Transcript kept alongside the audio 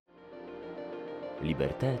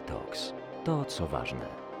Liberté Talks. To, co ważne.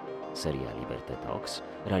 Seria Liberté Talks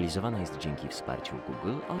realizowana jest dzięki wsparciu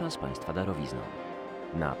Google oraz Państwa darowizną.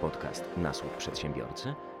 Na podcast Nasłuch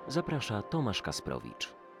przedsiębiorcy zaprasza Tomasz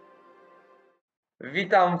Kasprowicz.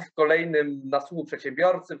 Witam w kolejnym Nasłuchu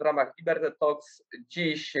przedsiębiorcy w ramach Liberté Talks.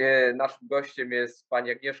 Dziś naszym gościem jest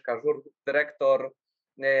pani Agnieszka Żur, dyrektor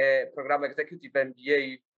programu Executive MBA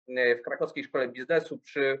w Krakowskiej Szkole Biznesu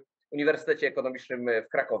przy Uniwersytecie Ekonomicznym w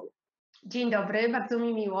Krakowie. Dzień dobry, bardzo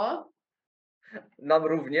mi miło. Nam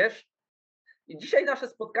również. I dzisiaj nasze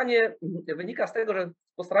spotkanie wynika z tego, że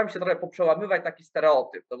postaram się trochę poprzełamywać taki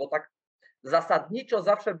stereotyp, no bo tak zasadniczo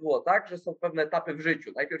zawsze było tak, że są pewne etapy w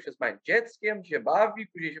życiu. Najpierw się jest małym dzieckiem, się bawi,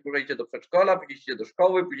 później się może idzie do przedszkola, później się idzie do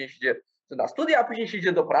szkoły, później się idzie na studia, a później się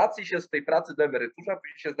idzie do pracy i się z tej pracy do emerytury, a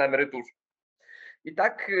później się jest na emeryturze. I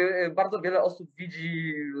tak bardzo wiele osób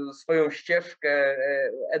widzi swoją ścieżkę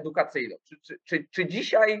edukacyjną. Czy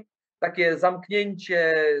dzisiaj takie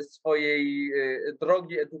zamknięcie swojej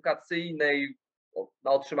drogi edukacyjnej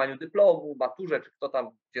na otrzymaniu dyplomu, maturze, czy kto tam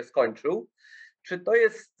gdzie skończył, czy to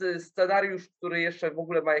jest scenariusz, który jeszcze w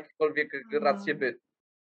ogóle ma jakiekolwiek rację bytu?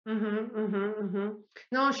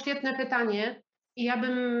 No, świetne pytanie. I ja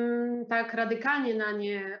bym tak radykalnie na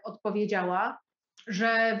nie odpowiedziała,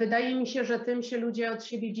 że wydaje mi się, że tym się ludzie od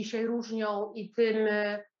siebie dzisiaj różnią i tym,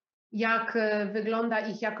 jak wygląda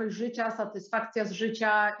ich jakość życia, satysfakcja z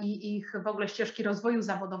życia i ich w ogóle ścieżki rozwoju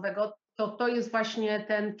zawodowego, to jest właśnie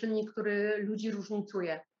ten czynnik, który ludzi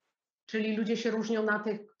różnicuje. Czyli ludzie się różnią na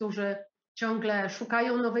tych, którzy ciągle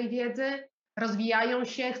szukają nowej wiedzy, rozwijają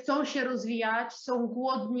się, chcą się rozwijać, są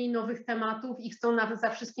głodni nowych tematów i chcą za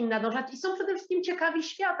wszystkim nadążać i są przede wszystkim ciekawi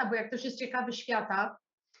świata, bo jak ktoś jest ciekawy świata,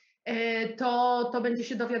 to będzie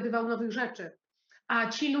się dowiadywał nowych rzeczy. A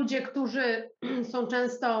ci ludzie, którzy są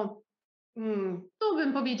często, tu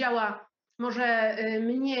bym powiedziała, może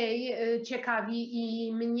mniej ciekawi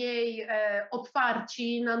i mniej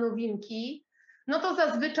otwarci na nowinki, no to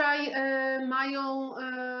zazwyczaj mają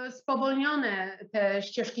spowolnione te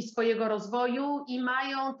ścieżki swojego rozwoju i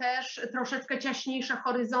mają też troszeczkę ciaśniejsze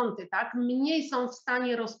horyzonty, tak? Mniej są w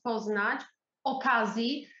stanie rozpoznać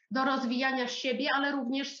okazji do rozwijania siebie, ale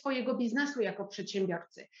również swojego biznesu jako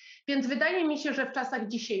przedsiębiorcy. Więc wydaje mi się, że w czasach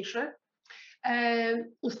dzisiejszych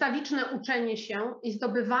ustawiczne uczenie się i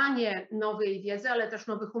zdobywanie nowej wiedzy, ale też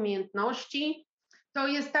nowych umiejętności, to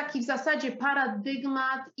jest taki w zasadzie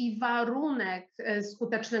paradygmat i warunek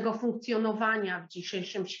skutecznego funkcjonowania w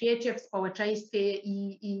dzisiejszym świecie, w społeczeństwie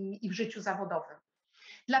i w życiu zawodowym.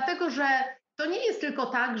 Dlatego, że to nie jest tylko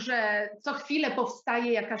tak, że co chwilę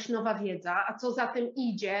powstaje jakaś nowa wiedza, a co za tym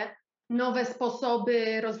idzie, nowe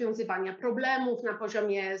sposoby rozwiązywania problemów na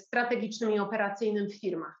poziomie strategicznym i operacyjnym w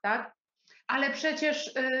firmach, tak? Ale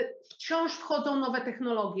przecież wciąż wchodzą nowe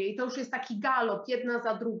technologie i to już jest taki galop, jedna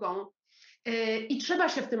za drugą. I trzeba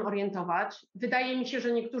się w tym orientować. Wydaje mi się,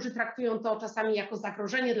 że niektórzy traktują to czasami jako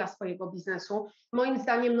zagrożenie dla swojego biznesu. Moim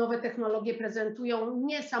zdaniem nowe technologie prezentują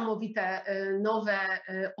niesamowite nowe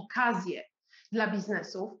okazje dla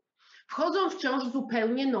biznesów. Wchodzą wciąż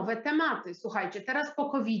zupełnie nowe tematy. Słuchajcie, teraz po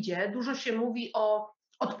COVID-zie dużo się mówi o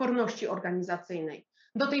odporności organizacyjnej.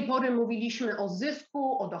 Do tej pory mówiliśmy o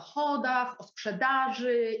zysku, o dochodach, o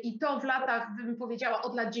sprzedaży i to w latach, bym powiedziała,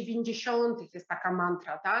 od lat 90. jest taka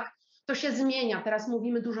mantra, tak? To się zmienia, teraz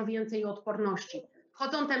mówimy dużo więcej o odporności.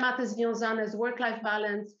 Wchodzą tematy związane z work-life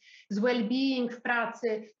balance, z well-being w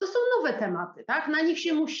pracy. To są nowe tematy, tak? Na nich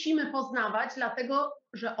się musimy poznawać, dlatego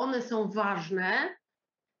że one są ważne.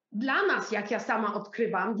 Dla nas, jak ja sama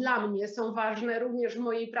odkrywam, dla mnie są ważne również w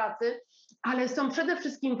mojej pracy, ale są przede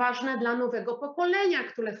wszystkim ważne dla nowego pokolenia,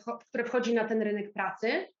 które wchodzi na ten rynek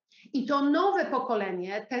pracy. I to nowe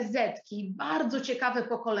pokolenie, te Zetki, bardzo ciekawe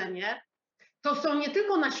pokolenie, to są nie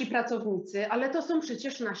tylko nasi pracownicy, ale to są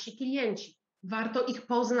przecież nasi klienci. Warto ich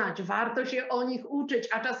poznać, warto się o nich uczyć,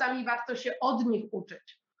 a czasami warto się od nich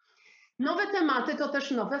uczyć. Nowe tematy to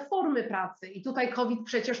też nowe formy pracy i tutaj COVID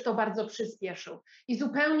przecież to bardzo przyspieszył. I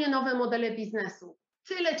zupełnie nowe modele biznesu.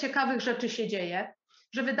 Tyle ciekawych rzeczy się dzieje,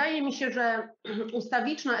 że wydaje mi się, że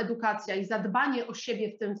ustawiczna edukacja i zadbanie o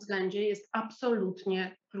siebie w tym względzie jest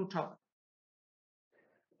absolutnie kluczowe.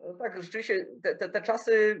 No tak, rzeczywiście te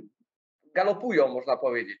czasy galopują, można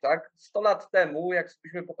powiedzieć, tak? 100 lat temu,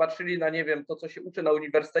 jakbyśmy popatrzyli na, nie wiem, to, co się uczy na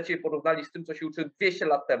uniwersytecie i porównali z tym, co się uczy 200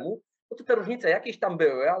 lat temu, no to te różnice jakieś tam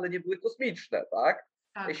były, ale nie były kosmiczne, tak?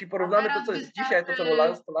 Tak. Jeśli porównamy to, co jest dzisiaj, to co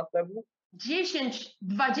było 100 lat temu. 10,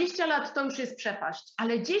 20 lat to już jest przepaść,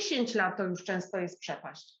 ale 10 lat to już często jest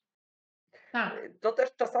przepaść. Tak. To też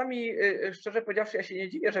czasami, szczerze powiedziawszy, ja się nie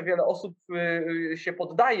dziwię, że wiele osób się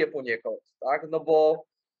poddaje poniekąd, tak? No bo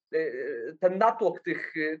ten natłok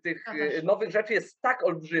tych Zgadza się. nowych rzeczy jest tak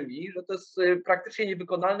olbrzymi, że to jest praktycznie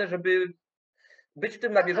niewykonalne, żeby być w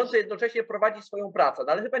tym na Zgadza bieżąco, się. jednocześnie prowadzić swoją pracę.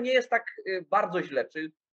 No ale chyba nie jest tak bardzo źle.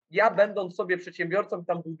 Czy ja, będąc sobie przedsiębiorcą,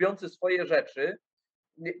 tam dłubiący swoje rzeczy,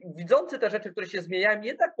 widzący te rzeczy, które się zmieniają,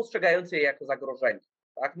 jednak postrzegający je jako zagrożenie.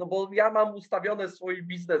 Tak? No bo ja mam ustawiony swój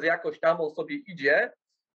biznes jakoś tam, on sobie idzie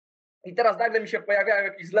i teraz nagle mi się pojawiają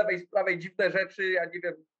jakieś z lewej, z prawej dziwne rzeczy, ja nie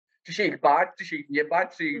wiem, czy się ich bać, czy się ich nie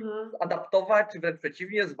bać, czy ich adaptować, czy wręcz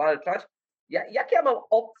przeciwnie, zwalczać. Jak ja mam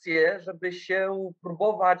opcję, żeby się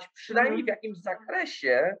próbować przynajmniej w jakimś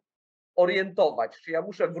zakresie orientować? Czy ja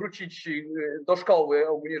muszę wrócić do szkoły,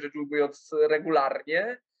 ogólnie rzecz ujmując,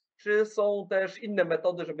 regularnie, czy są też inne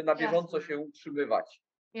metody, żeby na bieżąco Jasne. się utrzymywać?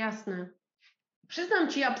 Jasne. Przyznam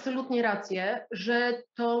Ci absolutnie rację, że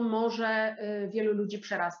to może wielu ludzi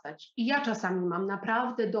przerastać. I ja czasami mam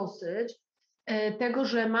naprawdę dosyć tego,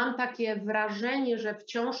 że mam takie wrażenie, że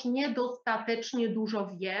wciąż niedostatecznie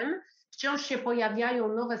dużo wiem, wciąż się pojawiają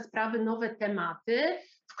nowe sprawy, nowe tematy,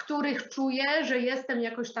 w których czuję, że jestem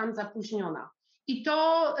jakoś tam zapóźniona. I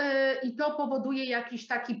to powoduje jakiś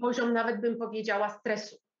taki poziom, nawet bym powiedziała,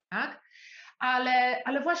 stresu, tak?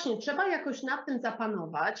 Ale właśnie trzeba jakoś nad tym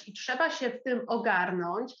zapanować i trzeba się w tym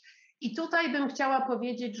ogarnąć. I tutaj bym chciała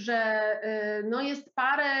powiedzieć, że no jest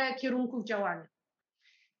parę kierunków działania.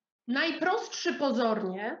 Najprostszy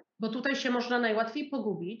pozornie, bo tutaj się można najłatwiej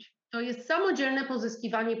pogubić, to jest samodzielne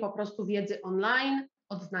pozyskiwanie po prostu wiedzy online,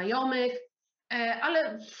 od znajomych,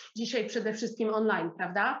 ale dzisiaj przede wszystkim online,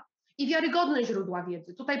 prawda? I wiarygodne źródła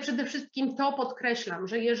wiedzy. Tutaj przede wszystkim to podkreślam,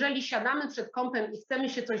 że jeżeli siadamy przed kompem i chcemy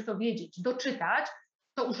się coś dowiedzieć, doczytać,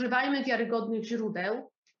 to używajmy wiarygodnych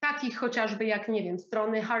źródeł, takich chociażby jak, nie wiem,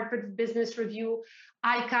 strony Harvard Business Review,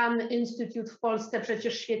 ICANN Institute w Polsce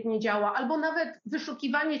przecież świetnie działa, albo nawet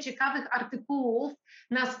wyszukiwanie ciekawych artykułów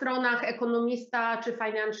na stronach Economista czy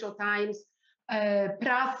Financial Times,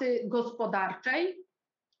 prasy gospodarczej.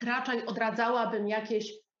 Raczej odradzałabym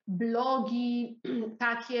jakieś blogi,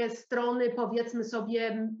 takie strony, powiedzmy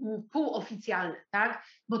sobie, półoficjalne, tak?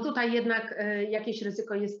 Bo tutaj jednak jakieś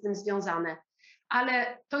ryzyko jest z tym związane.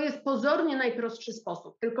 Ale to jest pozornie najprostszy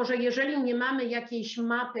sposób, tylko że jeżeli nie mamy jakiejś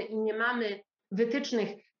mapy i nie mamy wytycznych,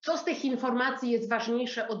 co z tych informacji jest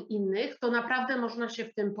ważniejsze od innych, to naprawdę można się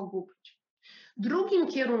w tym pogubić. Drugim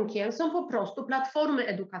kierunkiem są po prostu platformy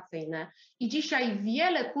edukacyjne i dzisiaj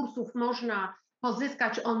wiele kursów można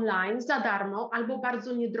pozyskać online za darmo albo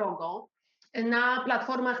bardzo niedrogo na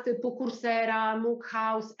platformach typu Coursera, MOOC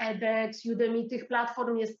House, edX, Udemy. Tych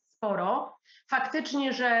platform jest sporo.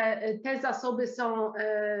 Faktycznie, że te zasoby są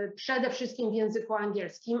przede wszystkim w języku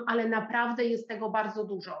angielskim, ale naprawdę jest tego bardzo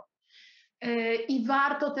dużo. I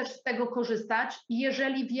warto też z tego korzystać,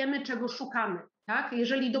 jeżeli wiemy, czego szukamy. Tak?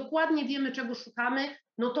 Jeżeli dokładnie wiemy, czego szukamy,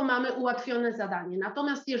 no to mamy ułatwione zadanie.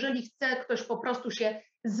 Natomiast jeżeli chce ktoś po prostu się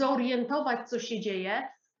zorientować, co się dzieje,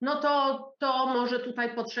 no to może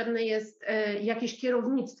tutaj potrzebne jest jakieś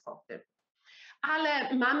kierownictwo w tym.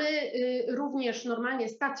 Ale mamy również normalnie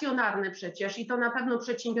stacjonarne przecież i to na pewno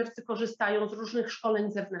przedsiębiorcy korzystają z różnych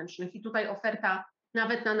szkoleń zewnętrznych i tutaj oferta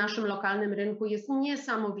nawet na naszym lokalnym rynku jest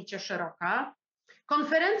niesamowicie szeroka.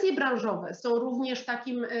 Konferencje branżowe są również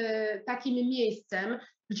takim miejscem,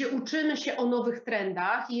 gdzie uczymy się o nowych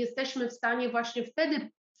trendach i jesteśmy w stanie właśnie wtedy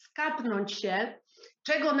skapnąć się,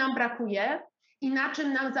 czego nam brakuje i na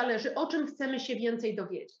czym nam zależy, o czym chcemy się więcej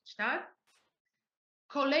dowiedzieć, tak?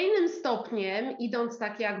 Kolejnym stopniem, idąc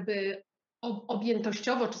tak jakby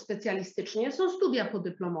objętościowo czy specjalistycznie, są studia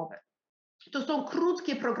podyplomowe. To są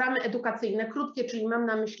krótkie programy edukacyjne, krótkie, czyli mam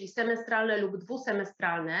na myśli semestralne lub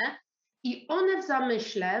dwusemestralne i one w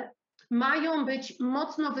zamyśle mają być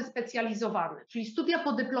mocno wyspecjalizowane, czyli studia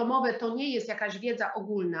podyplomowe to nie jest jakaś wiedza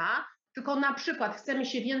ogólna, tylko na przykład chcemy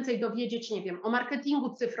się więcej dowiedzieć, nie wiem, o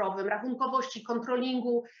marketingu cyfrowym, rachunkowości,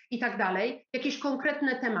 kontrolingu i tak dalej, jakieś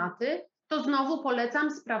konkretne tematy, to znowu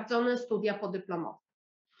polecam sprawdzone studia podyplomowe.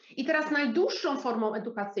 I teraz najdłuższą formą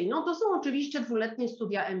edukacyjną to są oczywiście dwuletnie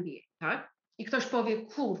studia MBA, tak? I ktoś powie,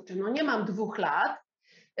 kurczę, no nie mam 2 lat,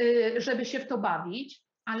 żeby się w to bawić,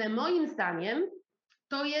 ale moim zdaniem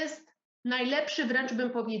to jest najlepszy, wręcz bym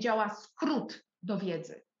powiedziała, skrót do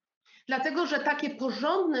wiedzy. Dlatego, że takie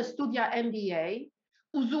porządne studia MBA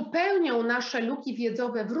uzupełnią nasze luki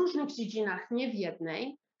wiedzowe w różnych dziedzinach, nie w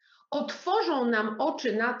jednej, otworzą nam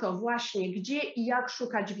oczy na to właśnie, gdzie i jak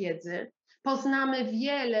szukać wiedzy, poznamy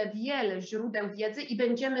wiele źródeł wiedzy i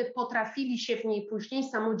będziemy potrafili się w niej później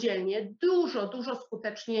samodzielnie dużo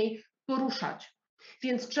skuteczniej poruszać.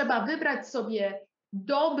 Więc trzeba wybrać sobie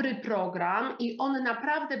dobry program i on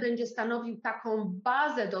naprawdę będzie stanowił taką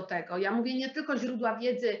bazę do tego. Ja mówię nie tylko źródła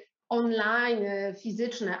wiedzy online,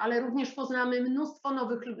 fizyczne, ale również poznamy mnóstwo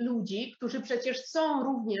nowych ludzi, którzy przecież są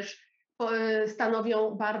również,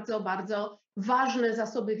 stanowią bardzo, bardzo ważne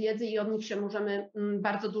zasoby wiedzy i od nich się możemy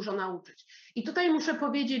bardzo dużo nauczyć. I tutaj muszę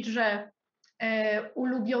powiedzieć, że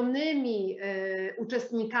ulubionymi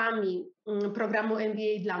uczestnikami programu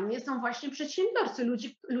MBA dla mnie są właśnie przedsiębiorcy,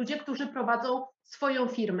 ludzie, którzy prowadzą swoją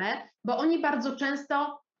firmę, bo oni bardzo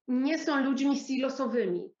często nie są ludźmi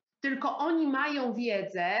silosowymi, tylko oni mają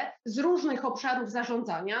wiedzę z różnych obszarów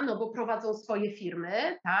zarządzania, no bo prowadzą swoje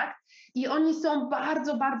firmy, tak? I oni są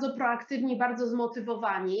bardzo, bardzo proaktywni, bardzo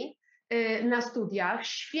zmotywowani na studiach,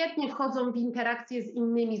 świetnie wchodzą w interakcje z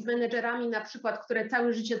innymi, z menedżerami na przykład, które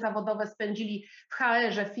całe życie zawodowe spędzili w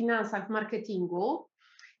HR-ze, w finansach, w marketingu,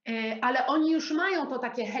 ale oni już mają to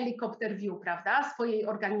takie helicopter view, prawda, swojej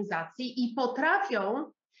organizacji i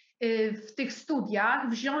potrafią w tych studiach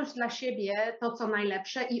wziąć dla siebie to, co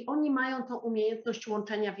najlepsze i oni mają tą umiejętność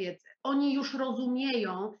łączenia wiedzy. Oni już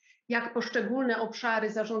rozumieją, jak poszczególne obszary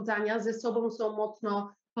zarządzania ze sobą są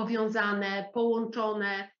mocno powiązane,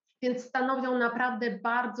 połączone, więc stanowią naprawdę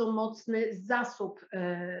bardzo mocny zasób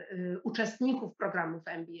uczestników programów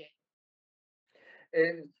MBA.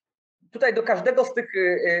 Tutaj do każdego z tych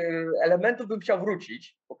elementów bym chciał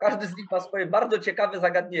wrócić, bo każdy z nich ma swoje bardzo ciekawe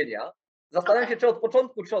zagadnienia. Zastanawiam się, czy od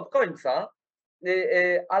początku, czy od końca,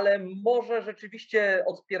 ale może rzeczywiście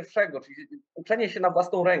od pierwszego, czyli uczenie się na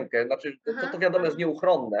własną rękę, znaczy to wiadomo jest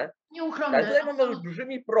nieuchronne. Nieuchronne. Ale tutaj mamy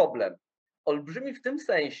olbrzymi problem. Olbrzymi w tym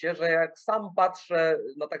sensie, że jak sam patrzę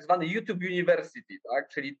na tak zwany YouTube University, tak,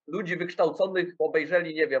 czyli ludzi wykształconych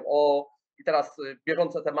obejrzeli, nie wiem, i teraz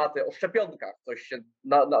bieżące tematy o szczepionkach, coś się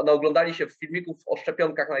naoglądali się filmików o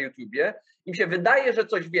szczepionkach na YouTubie, im się wydaje, że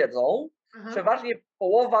coś wiedzą, przeważnie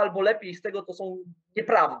połowa albo lepiej z tego to są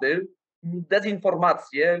nieprawdy,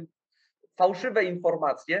 dezinformacje, fałszywe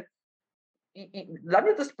informacje. I dla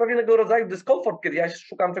mnie to jest pewnego rodzaju dyskomfort, kiedy ja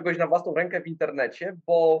szukam czegoś na własną rękę w internecie,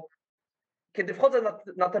 bo kiedy wchodzę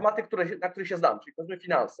na tematy, na których się znam, czyli powiedzmy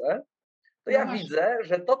finanse, to ja widzę,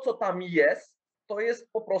 że to, co tam jest, to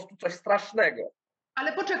jest po prostu coś strasznego.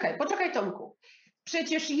 Ale poczekaj Tomku.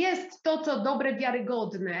 Przecież jest to, co dobre,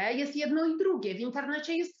 wiarygodne, jest jedno i drugie. W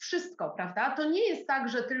internecie jest wszystko, prawda? To nie jest tak,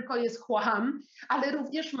 że tylko jest chłam, ale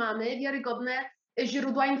również mamy wiarygodne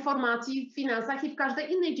źródła informacji w finansach i w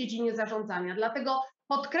każdej innej dziedzinie zarządzania. Dlatego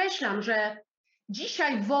podkreślam, że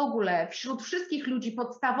dzisiaj w ogóle wśród wszystkich ludzi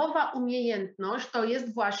podstawowa umiejętność to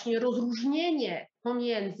jest właśnie rozróżnienie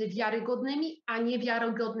pomiędzy wiarygodnymi a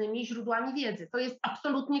niewiarygodnymi źródłami wiedzy. To jest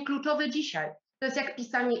absolutnie kluczowe dzisiaj. To jest jak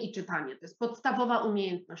pisanie i czytanie. To jest podstawowa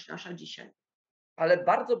umiejętność nasza dzisiaj. Ale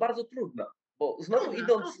bardzo, bardzo trudna, bo znowu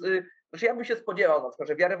idąc, znaczy ja bym się spodziewał na przykład,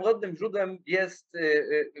 że wiarygodnym źródłem jest,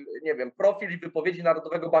 nie wiem, profil i wypowiedzi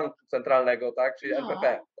Narodowego Banku Centralnego, tak, czyli NBP,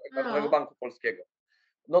 tak, Narodowego Banku Polskiego.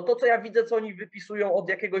 No to, co ja widzę, co oni wypisują od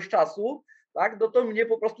jakiegoś czasu, tak, no to mnie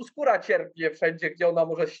po prostu skóra cierpnie wszędzie, gdzie ona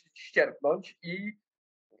może ścierpnąć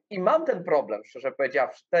i mam ten problem, szczerze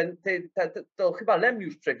powiedziawszy. To chyba Lem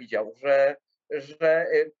już przewidział, że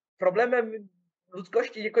problemem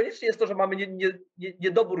ludzkości niekoniecznie jest to, że mamy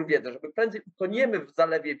niedobór wiedzy, że my prędzej utoniemy w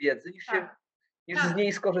zalewie wiedzy, niż z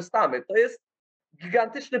niej skorzystamy. To jest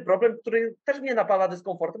gigantyczny problem, który też mnie napawa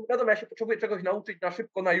dyskomfortem. Wiadomo, ja się potrzebuję czegoś nauczyć na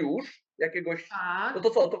szybko, na już, jakiegoś, no to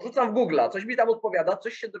co, to wrzucam w Google'a, coś mi tam odpowiada,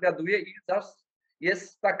 coś się dowiaduję i zaraz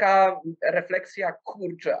jest taka refleksja,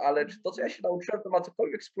 kurczę, ale czy to, co ja się nauczyłem, to ma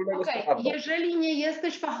cokolwiek wspólnego z prawdą? Jeżeli nie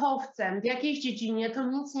jesteś fachowcem w jakiejś dziedzinie, to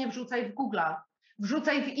nic nie wrzucaj w Google'a.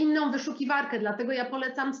 Wrzucaj w inną wyszukiwarkę, dlatego ja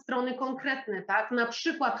polecam strony konkretne, tak? Na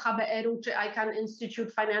przykład HBR-u czy ICANN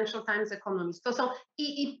Institute Financial Times Economist. To są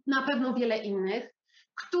i na pewno wiele innych,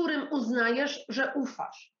 którym uznajesz, że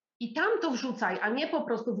ufasz. I tam to wrzucaj, a nie po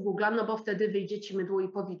prostu w Google'a, no bo wtedy wyjdzie ci mydło i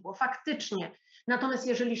powidło. Faktycznie. Natomiast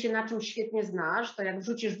jeżeli się na czymś świetnie znasz, to jak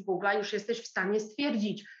wrzucisz w Google'a, już jesteś w stanie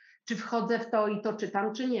stwierdzić, czy wchodzę w to i to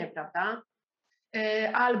czytam, czy nie, prawda?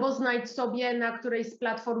 Albo znajdź sobie na którejś z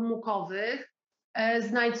platform MOOC-owych,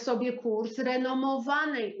 znajdź sobie kurs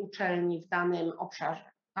renomowanej uczelni w danym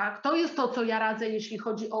obszarze. Tak? To jest to, co ja radzę, jeśli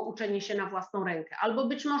chodzi o uczenie się na własną rękę. Albo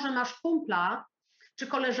być może masz kumpla czy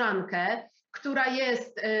koleżankę, która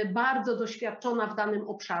jest bardzo doświadczona w danym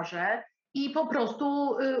obszarze i po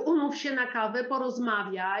prostu umów się na kawę,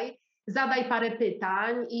 porozmawiaj, zadaj parę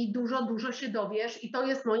pytań i dużo się dowiesz. I to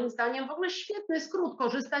jest moim zdaniem w ogóle świetny skrót,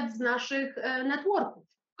 korzystać z naszych networków.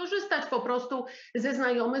 Korzystać po prostu ze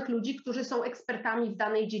znajomych ludzi, którzy są ekspertami w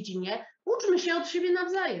danej dziedzinie. Uczmy się od siebie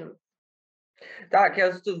nawzajem. Tak,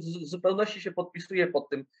 ja w zupełności się podpisuję pod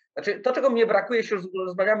tym. Znaczy, to, czego mnie brakuje, jeśli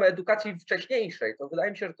rozmawiamy o edukacji wcześniejszej, to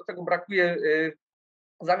wydaje mi się, że to, czego brakuje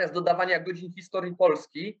zamiast dodawania godzin historii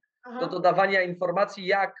Polski, do dodawania informacji,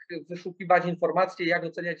 jak wyszukiwać informacje, jak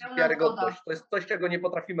oceniać ich wiarygodność. To jest coś, czego nie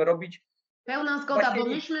potrafimy robić. Pełna zgoda, bo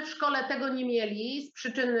myśmy w szkole tego nie mieli z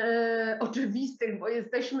przyczyn oczywistych, bo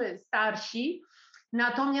jesteśmy starsi.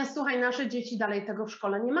 Natomiast słuchaj, nasze dzieci dalej tego w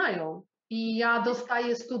szkole nie mają. I ja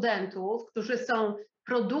dostaję studentów, którzy są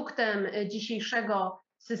produktem dzisiejszego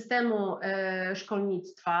systemu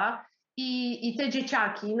szkolnictwa i te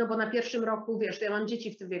dzieciaki, no bo na pierwszym roku, wiesz, ja mam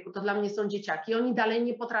dzieci w tym wieku, to dla mnie są dzieciaki, oni dalej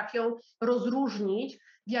nie potrafią rozróżnić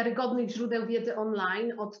wiarygodnych źródeł wiedzy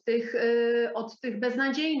online od tych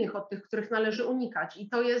beznadziejnych, od tych, których należy unikać. I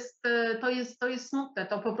to jest smutne,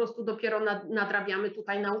 to po prostu dopiero nadrabiamy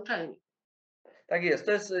tutaj na uczelni. Tak jest,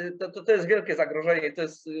 to jest wielkie zagrożenie, to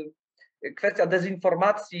jest kwestia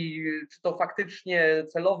dezinformacji, czy to faktycznie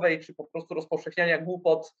celowej, czy po prostu rozpowszechniania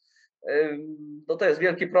głupot. No to jest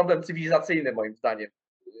wielki problem cywilizacyjny moim zdaniem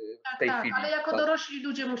w tej chwili. Ale jako dorośli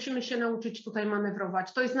ludzie musimy się nauczyć tutaj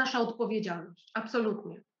manewrować. To jest nasza odpowiedzialność,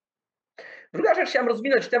 absolutnie. Druga rzecz, chciałem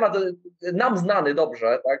rozwinąć temat nam znany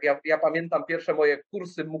dobrze. Tak? Ja pamiętam pierwsze moje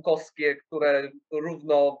kursy MOOC-owskie, które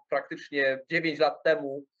równo praktycznie 9 lat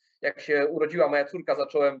temu, jak się urodziła moja córka,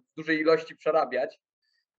 zacząłem w dużej ilości przerabiać.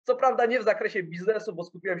 Co prawda nie w zakresie biznesu, bo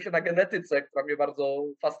skupiłem się na genetyce, która mnie bardzo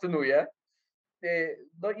fascynuje.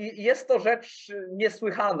 No i jest to rzecz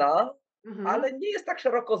niesłychana, ale nie jest tak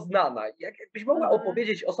szeroko znana. Jakbyś mogła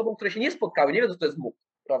opowiedzieć osobom, które się nie spotkały, nie wiedzą, co to jest MOOC,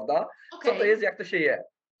 prawda? Co to jest, jak to się je?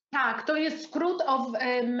 Tak, to jest skrót of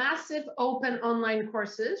Massive Open Online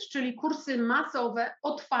Courses, czyli kursy masowe,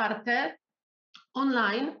 otwarte,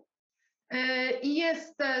 online. I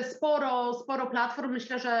jest sporo platform.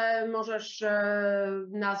 Myślę, że możesz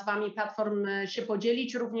nazwami platform się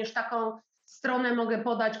podzielić. Również taką stronę mogę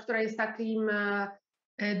podać, która jest takim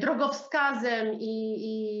drogowskazem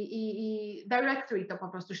i directory, to po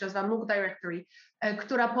prostu się nazywa MOOC Directory,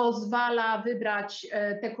 która pozwala wybrać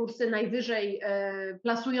te kursy najwyżej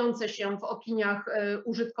plasujące się w opiniach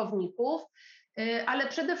użytkowników, ale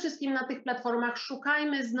przede wszystkim na tych platformach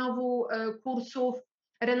szukajmy znowu kursów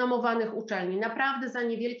renomowanych uczelni. Naprawdę za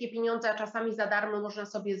niewielkie pieniądze, a czasami za darmo można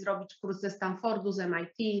sobie zrobić kurs ze Stanfordu, z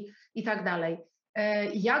MIT i tak dalej.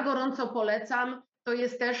 Ja gorąco polecam. To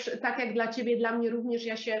jest też, tak jak dla Ciebie, dla mnie również,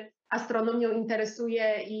 ja się astronomią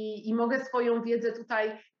interesuję i mogę swoją wiedzę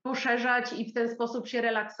tutaj poszerzać i w ten sposób się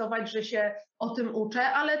relaksować, że się o tym uczę,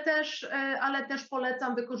 ale też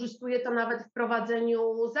polecam, wykorzystuję to nawet w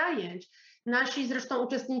prowadzeniu zajęć. Nasi zresztą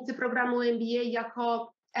uczestnicy programu MBA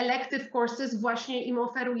jako elective courses właśnie im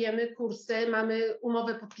oferujemy kursy, mamy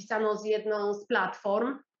umowę podpisaną z jedną z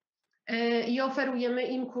platform i oferujemy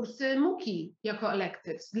im kursy MOOC-i jako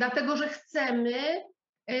electives, dlatego że chcemy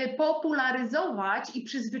popularyzować i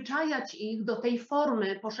przyzwyczajać ich do tej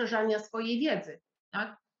formy poszerzania swojej wiedzy.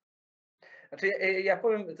 Tak? Znaczy, ja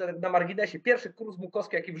powiem na marginesie, pierwszy kurs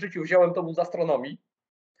MOOC-owski, jaki w życiu wziąłem, to był z astronomii.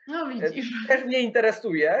 No widzisz. Też mnie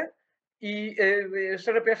interesuje i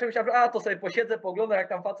szczerze powiedziawszy myślałem, że to sobie posiedzę, pooglądam, jak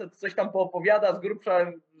tam facet coś tam poopowiada z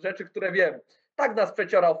grubsza rzeczy, które wiem. Tak nas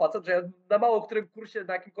przeciorał facet, że ja na mało którym kursie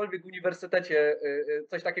na jakimkolwiek uniwersytecie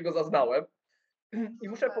coś takiego zaznałem. I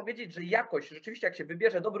muszę powiedzieć, że jakość, rzeczywiście jak się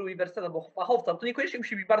wybierze dobry uniwersytet albo fachowca, to niekoniecznie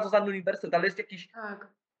musi być bardzo znany uniwersytet, ale jest jakiś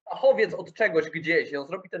fachowiec od czegoś gdzieś, on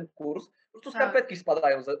zrobi ten kurs, po prostu skarpetki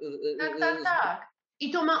spadają. Tak.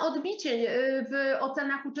 I to ma odbicie w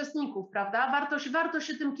ocenach uczestników, prawda? Warto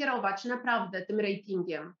się tym kierować, naprawdę, tym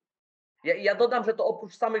ratingiem. Ja dodam, że to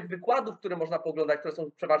oprócz samych wykładów, które można pooglądać, które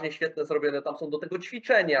są przeważnie świetne zrobione, tam są do tego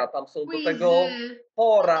ćwiczenia, tam są do tego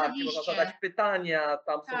fora, gdzie można zadać pytania,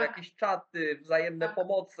 tam są jakieś czaty, wzajemne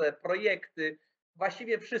pomoce, projekty,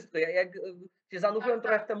 właściwie wszystko. Jak się zanurzyłem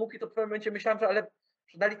trochę w te MOOC-i, to w pewnym momencie myślałem, że ale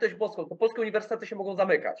na litość boską, to polskie uniwersytety się mogą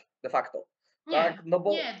zamykać de facto. Nie, tak?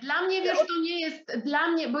 Nie, dla mnie, wiesz, to nie jest, dla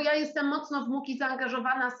mnie, bo ja jestem mocno w MOOC-i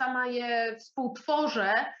zaangażowana, sama je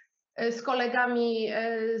współtworzę z kolegami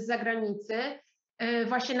z zagranicy,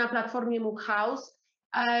 właśnie na platformie MOOC House.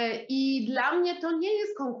 I dla mnie to nie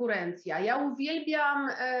jest konkurencja. Ja uwielbiam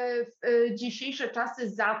dzisiejsze czasy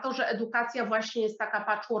za to, że edukacja właśnie jest taka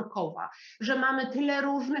patchworkowa, że mamy tyle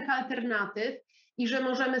różnych alternatyw i że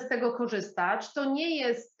możemy z tego korzystać. To nie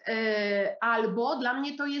jest albo, dla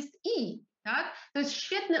mnie to jest i. Tak? To jest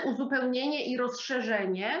świetne uzupełnienie i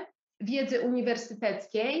rozszerzenie wiedzy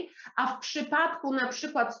uniwersyteckiej, a w przypadku na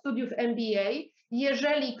przykład studiów MBA,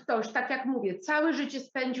 jeżeli ktoś, tak jak mówię, całe życie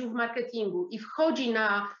spędził w marketingu i wchodzi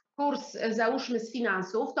na kurs, załóżmy z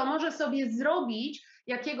finansów, to może sobie zrobić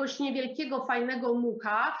jakiegoś niewielkiego, fajnego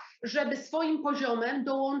MOOC-a, żeby swoim poziomem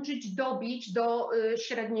dobić do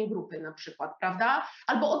średniej grupy na przykład, prawda?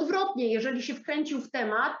 Albo odwrotnie, jeżeli się wkręcił w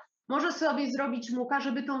temat, może sobie zrobić MOOC-a,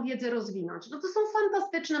 żeby tą wiedzę rozwinąć. No to są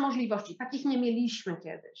fantastyczne możliwości, takich nie mieliśmy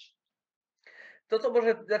kiedyś. To, co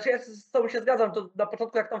może, znaczy ja z tobą się zgadzam, to na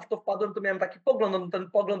początku jak tam w to wpadłem, to miałem taki pogląd, no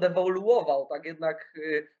ten pogląd ewoluował, tak jednak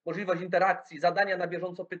możliwość interakcji, zadania na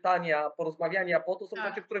bieżąco pytania, porozmawiania, po to są Tak.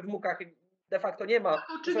 rzeczy, które w MOOC-ach de facto nie ma. Tak,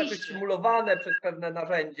 To są jakoś oczywiście. symulowane przez pewne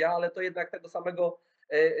narzędzia, ale to jednak tego samego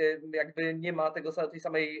jakby nie ma tej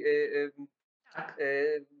samej Tak,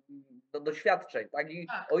 doświadczeń, tak? I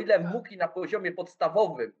tak, o ile tak. MOOC-i na poziomie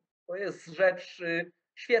podstawowym to jest rzecz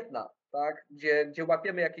świetna, tak? Gdzie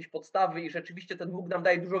łapiemy jakieś podstawy i rzeczywiście ten MOOC nam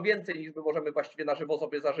daje dużo więcej niż my możemy właściwie na żywo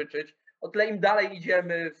sobie zażyczyć. O tyle im dalej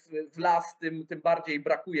idziemy w las, tym bardziej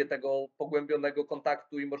brakuje tego pogłębionego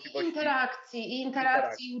kontaktu i możliwości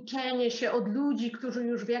Interakcji, uczenie się od ludzi, którzy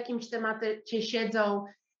już w jakimś temacie siedzą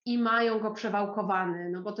i mają go przewałkowany,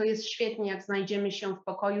 no bo to jest świetnie, jak znajdziemy się w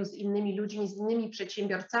pokoju z innymi ludźmi, z innymi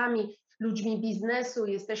przedsiębiorcami, ludźmi biznesu,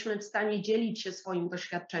 jesteśmy w stanie dzielić się swoim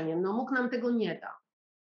doświadczeniem. No MOOC nam tego nie da.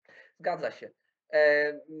 Zgadza się.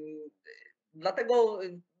 Dlatego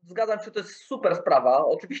zgadzam się, to jest super sprawa.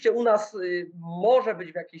 Oczywiście u nas może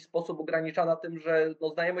być w jakiś sposób ograniczana tym, że no,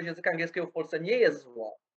 znajomość języka angielskiego w Polsce nie jest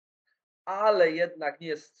zła, ale jednak nie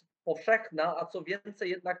jest powszechna, a co więcej,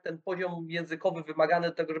 jednak ten poziom językowy wymagany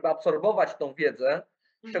do tego, żeby absorbować tą wiedzę,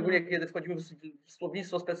 szczególnie kiedy wchodzimy w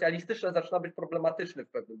słownictwo specjalistyczne, zaczyna być problematyczny w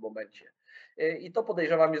pewnym momencie. I to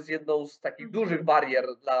podejrzewam jest jedną z takich dużych barier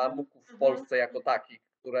dla MOOC-ów w Polsce jako takich,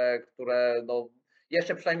 które no,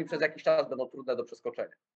 jeszcze przynajmniej przez jakiś czas będą trudne do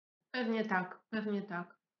przeskoczenia. Pewnie tak, pewnie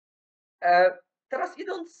tak. Teraz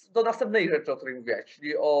idąc do następnej rzeczy, o której mówiłaś,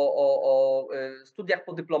 czyli o studiach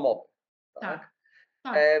podyplomowych. Tak?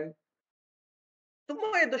 Tak. Tu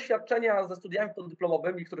moje doświadczenia ze studiami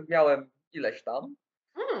podyplomowymi, których miałem ileś tam,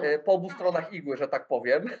 po obu stronach igły, że tak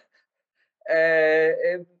powiem,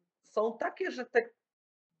 są takie, że te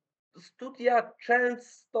studia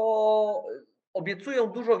często obiecują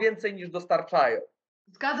dużo więcej niż dostarczają.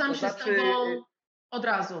 Zgadzam To się znaczy, z tobą od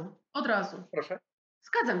razu. Proszę.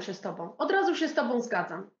 Zgadzam się z tobą, od razu się z tobą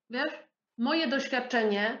zgadzam. Wiesz, moje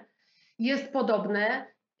doświadczenie jest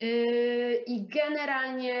podobne i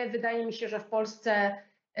generalnie wydaje mi się, że w Polsce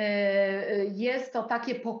jest to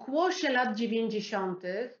takie pokłosie lat 90.,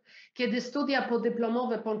 kiedy studia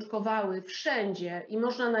podyplomowe pączkowały wszędzie i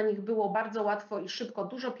można na nich było bardzo łatwo i szybko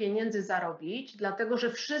dużo pieniędzy zarobić, dlatego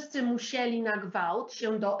że wszyscy musieli na gwałt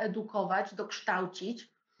się doedukować,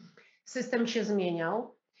 dokształcić. System się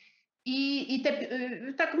zmieniał. I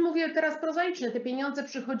tak mówię teraz prozaicznie, te pieniądze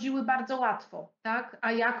przychodziły bardzo łatwo, tak?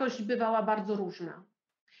 A jakość bywała bardzo różna.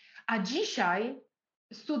 A dzisiaj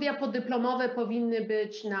studia podyplomowe powinny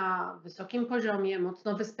być na wysokim poziomie,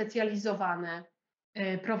 mocno wyspecjalizowane,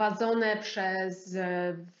 prowadzone przez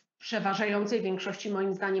w przeważającej większości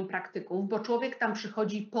moim zdaniem praktyków, bo człowiek tam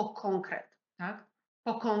przychodzi po konkret, tak?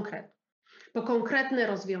 Po konkretne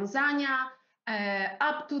rozwiązania,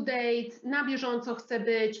 up to date, na bieżąco chce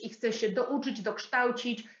być i chce się douczyć,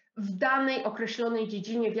 dokształcić w danej określonej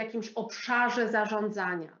dziedzinie, w jakimś obszarze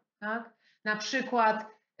zarządzania, tak? Na przykład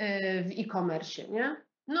w e-commerce, nie?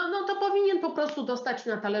 No to powinien po prostu dostać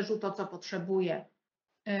na talerzu to, co potrzebuje.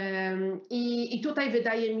 I tutaj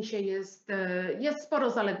wydaje mi się jest sporo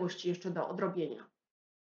zaległości jeszcze do odrobienia.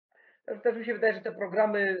 Też mi się wydaje, że te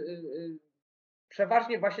programy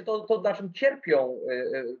przeważnie właśnie to na czym cierpią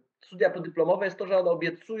studia podyplomowe jest to, że one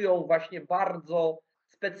obiecują właśnie bardzo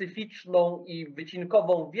specyficzną i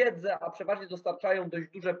wycinkową wiedzę, a przeważnie dostarczają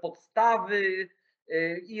dość duże podstawy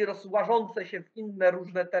i rozłażące się w inne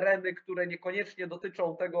różne tereny, które niekoniecznie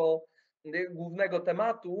dotyczą tego głównego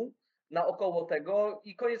tematu naokoło tego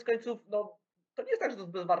i koniec końców no, to nie jest tak, że to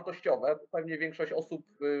jest bezwartościowe, bo pewnie większość osób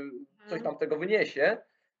coś tam tego wyniesie,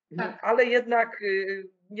 Tak. ale jednak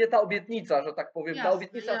nie ta obietnica, że tak powiem, ta Jasne,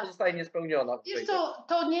 obietnica jasne. pozostaje niespełniona. Wiesz co,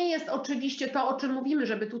 to nie jest oczywiście to, o czym mówimy,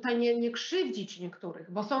 żeby tutaj nie krzywdzić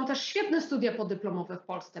niektórych, bo są też świetne studia podyplomowe w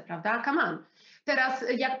Polsce, prawda? Come on. Teraz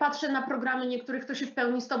jak patrzę na programy niektórych, to się w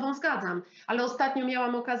pełni z tobą zgadzam, ale ostatnio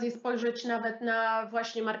miałam okazję spojrzeć nawet na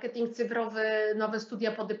właśnie marketing cyfrowy, nowe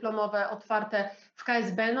studia podyplomowe otwarte w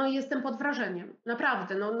KSB, no i jestem pod wrażeniem,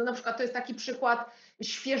 naprawdę. No, na przykład to jest taki przykład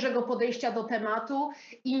świeżego podejścia do tematu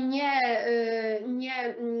i nie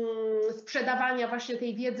sprzedawania właśnie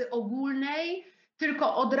tej wiedzy ogólnej,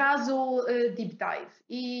 tylko od razu deep dive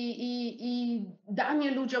i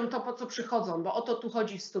danie ludziom to, po co przychodzą, bo o to tu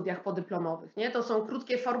chodzi w studiach podyplomowych, nie? To są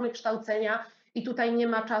krótkie formy kształcenia i tutaj nie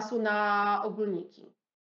ma czasu na ogólniki.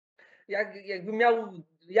 Jakbym miał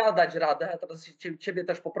ja dać radę, a teraz ciebie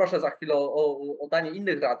też poproszę za chwilę o danie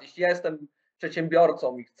innych rad. Jeśli ja jestem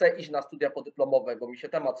przedsiębiorcą i chcę iść na studia podyplomowe, bo mi się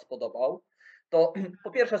temat spodobał, to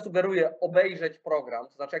po pierwsze sugeruję obejrzeć program,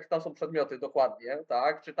 to znaczy jakie tam są przedmioty dokładnie,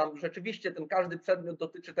 tak? Czy tam rzeczywiście ten każdy przedmiot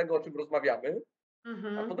dotyczy tego, o czym rozmawiamy.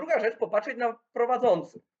 A po druga rzecz, popatrzeć na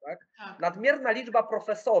prowadzących. Tak? Tak. Nadmierna liczba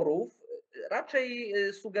profesorów raczej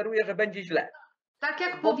sugeruje, że będzie źle. Tak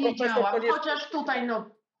jak Bo profesor powiedziałam, to nie- chociaż tutaj, no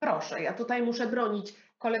proszę, ja tutaj muszę bronić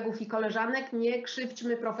kolegów i koleżanek, nie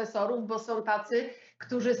krzywdźmy profesorów, bo są tacy,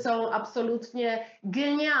 którzy są absolutnie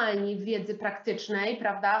genialni w wiedzy praktycznej,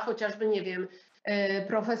 prawda? Chociażby, nie wiem,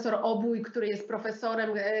 profesor Obój, który jest profesorem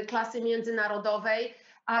klasy międzynarodowej,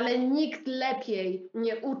 ale nikt lepiej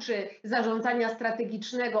nie uczy zarządzania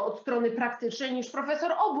strategicznego od strony praktycznej niż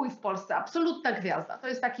profesor Obój w Polsce. Absolutna gwiazda. To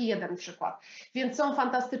jest taki jeden przykład. Więc są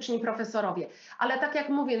fantastyczni profesorowie. Ale tak jak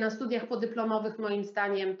mówię, na studiach podyplomowych moim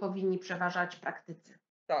zdaniem powinni przeważać praktycy.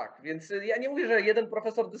 Tak, więc ja nie mówię, że jeden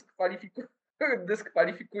profesor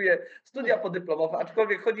dyskwalifikuje studia Nie. podyplomowe,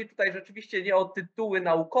 aczkolwiek chodzi tutaj rzeczywiście nie o tytuły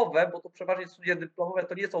naukowe, bo to przeważnie studia dyplomowe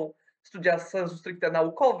to nie są studia sensu stricte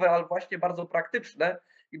naukowe, ale właśnie bardzo praktyczne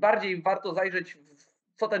i bardziej warto zajrzeć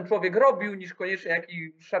co ten człowiek robił, niż koniecznie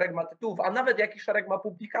jaki szereg ma tytułów, a nawet jaki szereg ma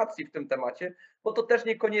publikacji w tym temacie, bo to też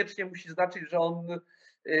niekoniecznie musi znaczyć, że on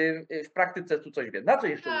w praktyce tu coś wie. Na co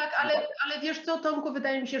jeszcze? Tak, ale wiesz co, Tomku,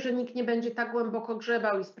 wydaje mi się, że nikt nie będzie tak głęboko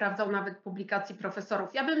grzebał i sprawdzał nawet publikacji profesorów.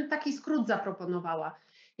 Ja bym taki skrót zaproponowała.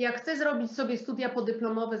 Jak chcę zrobić sobie studia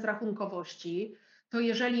podyplomowe z rachunkowości, to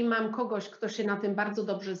jeżeli mam kogoś, kto się na tym bardzo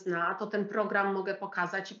dobrze zna, to ten program mogę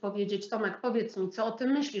pokazać i powiedzieć: Tomek, powiedz mi, co o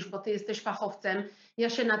tym myślisz, bo ty jesteś fachowcem, ja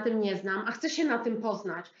się na tym nie znam, a chcę się na tym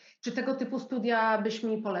poznać. Czy tego typu studia byś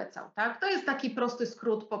mi polecał, tak? To jest taki prosty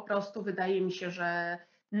skrót, po prostu wydaje mi się, że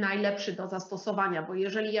najlepszy do zastosowania, bo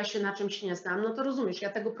jeżeli ja się na czymś nie znam, no to rozumiesz, ja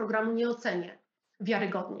tego programu nie ocenię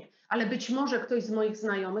wiarygodnie, ale być może ktoś z moich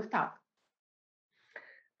znajomych tak.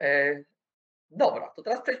 Dobra, to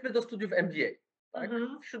teraz przejdźmy do studiów MBA. Tak?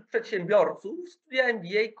 Wśród przedsiębiorców studia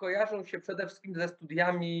MBA kojarzą się przede wszystkim ze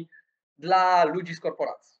studiami dla ludzi z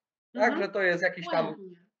korporacji. Tak, że to jest jakiś tam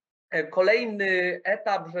kolejny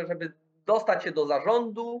etap, że żeby dostać się do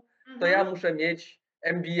zarządu, to ja muszę mieć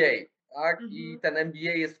MBA. Tak? I ten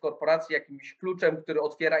MBA jest w korporacji jakimś kluczem, który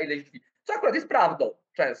otwiera ileś drzwi. Co akurat jest prawdą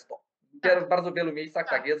często. W bardzo wielu miejscach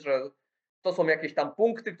tak jest, że to są jakieś tam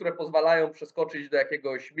punkty, które pozwalają przeskoczyć do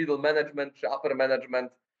jakiegoś middle management czy upper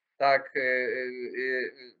management, tak,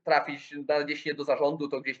 trafić gdzieś nie do zarządu,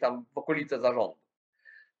 to gdzieś tam w okolice zarządu.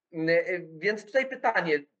 Więc tutaj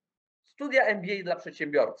pytanie, studia MBA dla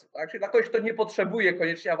przedsiębiorcy, tak? Czyli dla kogoś, kto nie potrzebuje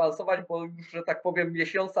koniecznie awansować, bo już, że tak powiem,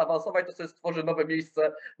 miesiąc awansować, to sobie stworzy nowe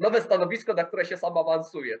miejsce, nowe stanowisko, na które się sam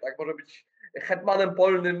awansuje, tak? Może być hetmanem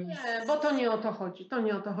polnym. Nie, bo to nie o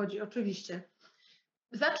to chodzi, oczywiście.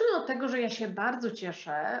 Zacznę od tego, że ja się bardzo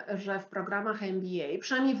cieszę, że w programach MBA,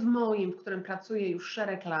 przynajmniej w moim, w którym pracuję już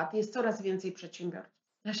szereg lat, jest coraz więcej przedsiębiorców.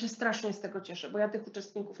 Ja się strasznie z tego cieszę, bo ja tych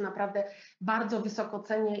uczestników naprawdę bardzo wysoko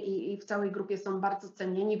cenię i w całej grupie są bardzo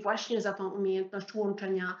cenieni właśnie za tą umiejętność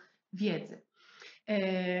łączenia wiedzy.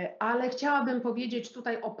 Ale chciałabym powiedzieć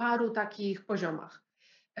tutaj o paru takich poziomach.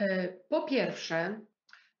 Po pierwsze,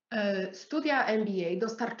 studia MBA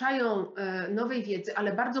dostarczają nowej wiedzy,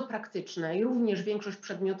 ale bardzo praktycznej. Również większość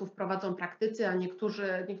przedmiotów prowadzą praktycy, a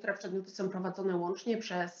niektóre przedmioty są prowadzone łącznie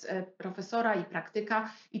przez profesora i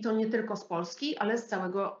praktyka, i to nie tylko z Polski, ale z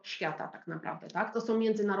całego świata tak naprawdę. Tak? To są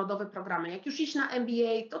międzynarodowe programy. Jak już iść na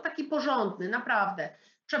MBA, to taki porządny, naprawdę.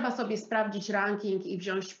 Trzeba sobie sprawdzić ranking i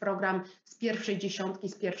wziąć program z pierwszej dziesiątki,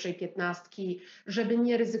 z pierwszej 15, żeby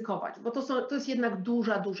nie ryzykować, bo to jest jednak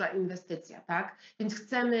duża inwestycja, tak? Więc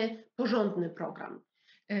chcemy porządny program.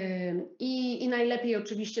 I najlepiej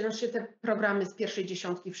oczywiście, te programy z pierwszej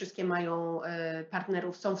dziesiątki wszystkie mają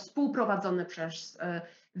partnerów, są współprowadzone przez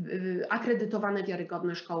akredytowane,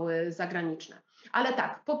 wiarygodne szkoły zagraniczne. Ale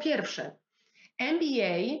tak, po pierwsze,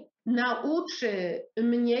 MBA nauczy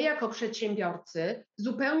mnie jako przedsiębiorcy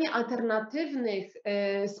zupełnie alternatywnych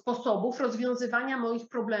sposobów rozwiązywania moich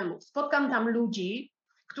problemów. Spotkam tam ludzi,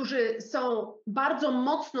 którzy są bardzo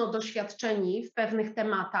mocno doświadczeni w pewnych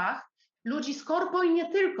tematach, ludzi z korpo i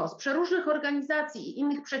nie tylko, z przeróżnych organizacji i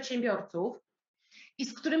innych przedsiębiorców, i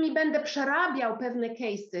z którymi będę przerabiał pewne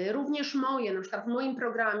case'y, również moje, na przykład w moim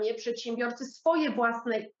programie przedsiębiorcy swoje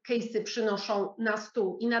własne case'y przynoszą na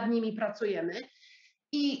stół i nad nimi pracujemy.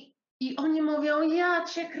 I oni mówią: ja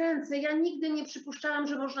cię kręcę, ja nigdy nie przypuszczałam,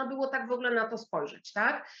 że można było tak w ogóle na to spojrzeć,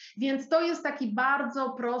 tak? Więc to jest taki bardzo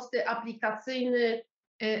prosty,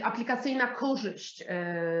 aplikacyjna korzyść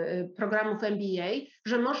programów MBA,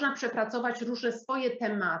 że można przepracować różne swoje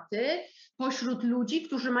tematy pośród ludzi,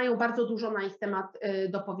 którzy mają bardzo dużo na ich temat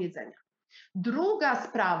do powiedzenia. Druga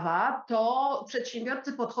sprawa to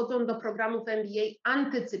przedsiębiorcy podchodzą do programów MBA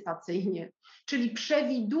antycypacyjnie, czyli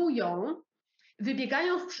przewidują,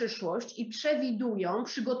 wybiegają w przyszłość i przewidują,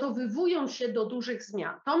 przygotowywują się do dużych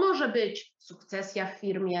zmian. To może być sukcesja w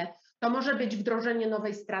firmie, to może być wdrożenie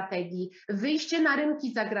nowej strategii, wyjście na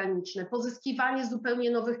rynki zagraniczne, pozyskiwanie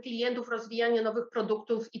zupełnie nowych klientów, rozwijanie nowych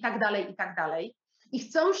produktów itd., itd. I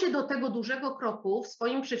chcą się do tego dużego kroku w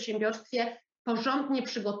swoim przedsiębiorstwie porządnie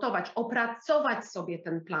przygotować, opracować sobie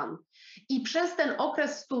ten plan. I przez ten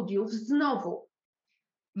okres studiów znowu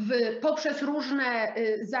poprzez różne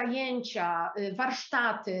zajęcia,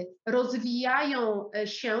 warsztaty rozwijają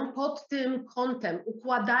się pod tym kątem,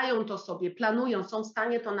 układają to sobie, planują, są w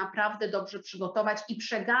stanie to naprawdę dobrze przygotować i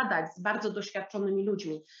przegadać z bardzo doświadczonymi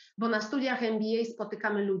ludźmi, bo na studiach MBA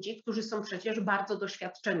spotykamy ludzi, którzy są przecież bardzo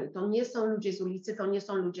doświadczeni. To nie są ludzie z ulicy, to nie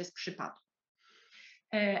są ludzie z przypadku.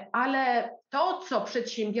 Ale to, co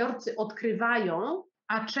przedsiębiorcy odkrywają,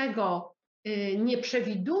 a czego nie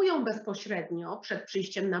przewidują bezpośrednio przed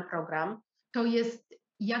przyjściem na program, to jest,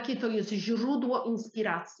 jakie to jest źródło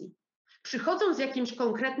inspiracji. Przychodzą z jakimś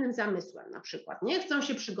konkretnym zamysłem, na przykład, nie chcą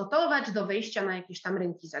się przygotować do wejścia na jakieś tam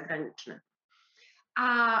rynki zagraniczne.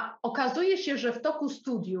 A okazuje się, że w toku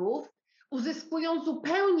studiów uzyskują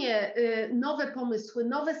zupełnie nowe pomysły,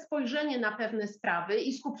 nowe spojrzenie na pewne sprawy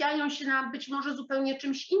i skupiają się na być może zupełnie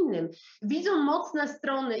czymś innym. Widzą mocne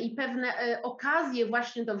strony i pewne okazje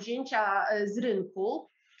właśnie do wzięcia z rynku,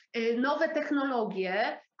 nowe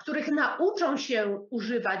technologie, których nauczą się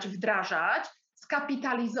używać, wdrażać,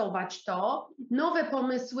 skapitalizować to, nowe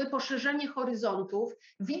pomysły, poszerzenie horyzontów,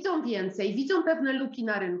 widzą więcej, widzą pewne luki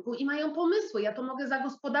na rynku i mają pomysły, ja to mogę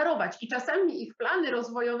zagospodarować i czasami ich plany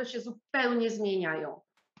rozwojowe się zupełnie zmieniają.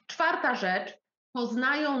 Czwarta rzecz,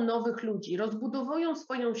 poznają nowych ludzi, rozbudowują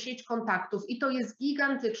swoją sieć kontaktów i to jest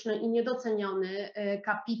gigantyczny i niedoceniony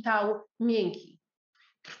kapitał miękki.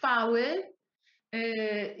 Trwały,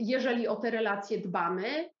 jeżeli o te relacje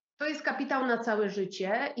dbamy, to jest kapitał na całe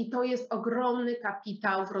życie i to jest ogromny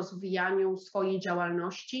kapitał w rozwijaniu swojej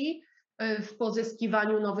działalności, w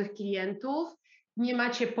pozyskiwaniu nowych klientów. Nie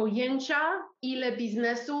macie pojęcia, ile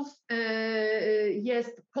biznesów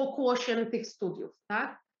jest pokłosiem tych studiów,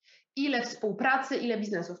 tak? Ile współpracy, ile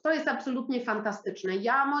biznesów. To jest absolutnie fantastyczne.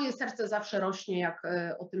 Moje serce zawsze rośnie, jak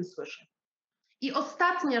o tym słyszę. I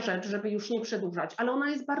ostatnia rzecz, żeby już nie przedłużać, ale ona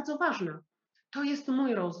jest bardzo ważna. To jest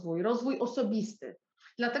mój rozwój osobisty.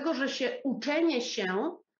 Dlatego, że uczenie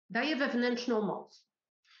się daje wewnętrzną moc,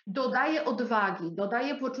 dodaje odwagi,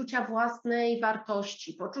 dodaje poczucia własnej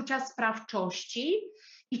wartości, poczucia sprawczości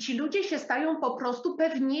i ci ludzie się stają po prostu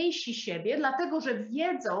pewniejsi siebie, dlatego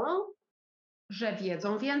że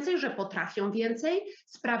wiedzą więcej, że potrafią więcej,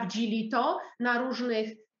 sprawdzili to na różnych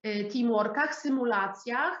teamworkach,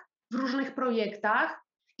 symulacjach, w różnych projektach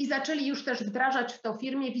i zaczęli już też wdrażać w to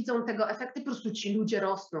firmie, widzą tego efekty, po prostu ci ludzie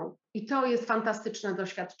rosną. I to jest fantastyczne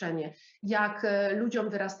doświadczenie, jak ludziom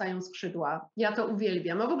wyrastają skrzydła. Ja to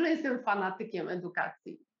uwielbiam, a w ogóle jestem fanatykiem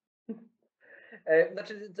edukacji.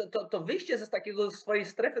 Znaczy, to wyjście ze takiego swojej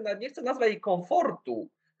strefy, nawet nie chcę nazwać jej komfortu,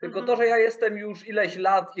 tylko to, że ja jestem już ileś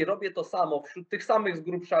lat i robię to samo wśród tych samych z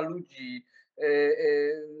grubsza ludzi,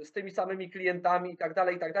 z tymi samymi klientami i tak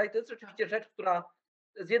dalej, to jest rzeczywiście rzecz, która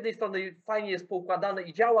z jednej strony fajnie jest poukładane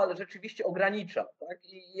i działa, ale rzeczywiście ogranicza. Tak?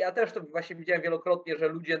 I ja też to właśnie widziałem wielokrotnie, że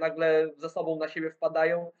ludzie nagle ze sobą na siebie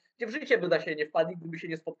wpadają, gdzie w życie by na siebie nie wpadli, gdyby się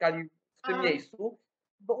nie spotkali w tym miejscu,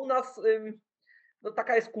 bo u nas no,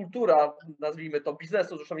 taka jest kultura, nazwijmy to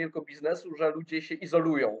biznesu, zresztą nie tylko biznesu, że ludzie się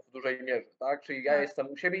izolują w dużej mierze, tak? Czyli ja jestem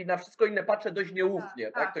u siebie i na wszystko inne patrzę dość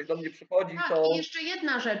nieufnie, tak? Ktoś do mnie przychodzi, to... I jeszcze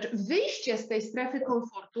jedna rzecz, wyjście z tej strefy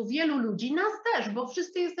komfortu wielu ludzi, nas też, bo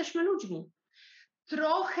wszyscy jesteśmy ludźmi,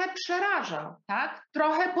 trochę przeraża, tak?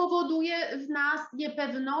 Trochę powoduje w nas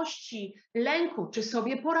niepewności, lęku, czy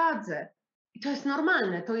sobie poradzę. I to jest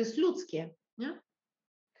normalne, to jest ludzkie, nie?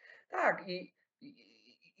 Tak, i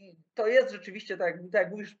to jest rzeczywiście, tak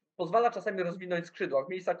jak mówisz, pozwala czasami rozwinąć skrzydła w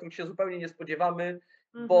miejscach, których się zupełnie nie spodziewamy,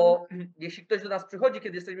 bo jeśli ktoś do nas przychodzi,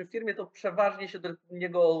 kiedy jesteśmy w firmie, to przeważnie się do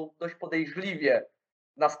niego dość podejrzliwie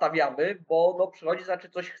nastawiamy, bo no, przychodzi, znaczy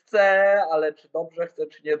coś chce, ale czy dobrze chce,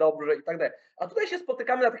 czy niedobrze i tak dalej. A tutaj się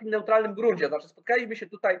spotykamy na takim neutralnym gruncie, znaczy spotkaliśmy się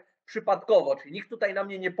tutaj przypadkowo, czyli nikt tutaj na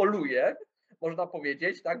mnie nie poluje, można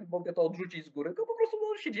powiedzieć, tak, mogę to odrzucić z góry, tylko po prostu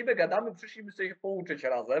no, siedzimy, gadamy, przyszliśmy sobie się pouczyć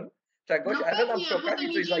razem czegoś, no a że nam pewnie, przy okazji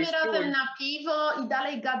potem coś idziemy zaistniło. razem na piwo i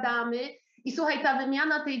dalej gadamy. I słuchaj, ta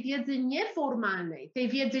wymiana tej wiedzy nieformalnej, tej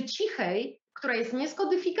wiedzy cichej, która jest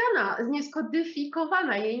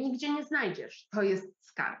nieskodyfikowana, jej nigdzie nie znajdziesz. To jest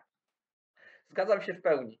skarb. Zgadzam się w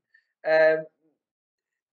pełni.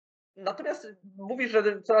 Natomiast mówisz,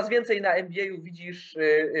 że coraz więcej na MBA-u widzisz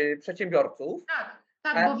przedsiębiorców.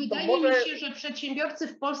 Tak, bo wydaje mi się, że przedsiębiorcy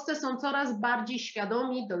w Polsce są coraz bardziej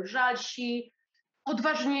świadomi, dojrzalsi,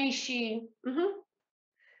 odważniejsi.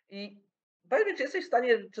 I powiedz mi, czy jesteś w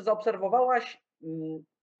stanie, czy zaobserwowałaś,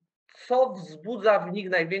 co wzbudza w nich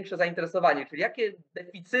największe zainteresowanie? Czyli jakie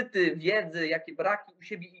deficyty wiedzy, jakie braki u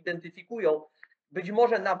siebie identyfikują, być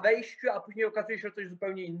może na wejściu, a później okazuje się, że coś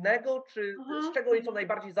zupełnie innego, czy z czego oni są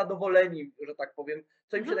najbardziej zadowoleni, że tak powiem,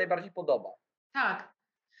 co im się najbardziej podoba? Tak.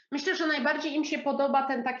 Myślę, że najbardziej im się podoba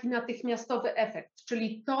ten taki natychmiastowy efekt,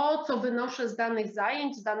 czyli to, co wynoszę z danych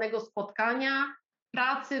zajęć, z danego spotkania,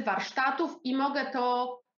 pracy, warsztatów i mogę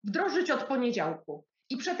to wdrożyć od poniedziałku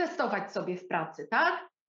i przetestować sobie w pracy, tak?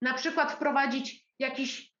 Na przykład wprowadzić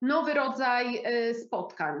jakiś nowy rodzaj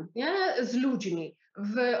spotkań, nie? Z ludźmi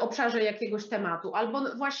w obszarze jakiegoś tematu,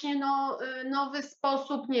 albo właśnie nowy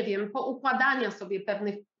sposób, nie wiem, poukładania sobie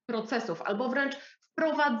pewnych procesów, albo wręcz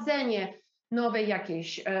wprowadzenie nowej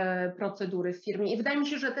jakiejś procedury w firmie. I wydaje mi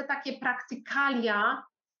się, że te takie praktykalia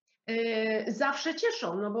zawsze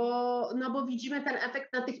cieszą, no bo widzimy ten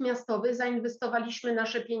efekt natychmiastowy, zainwestowaliśmy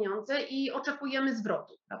nasze pieniądze i oczekujemy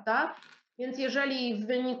zwrotu, prawda? Więc jeżeli w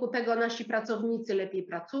wyniku tego nasi pracownicy lepiej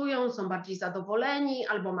pracują, są bardziej zadowoleni,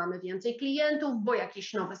 albo mamy więcej klientów, bo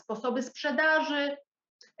jakieś nowe sposoby sprzedaży,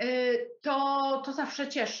 to zawsze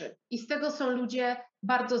cieszy i z tego są ludzie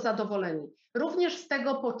bardzo zadowoleni. Również z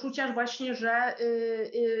tego poczucia właśnie, że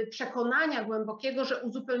przekonania głębokiego, że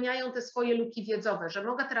uzupełniają te swoje luki wiedzowe, że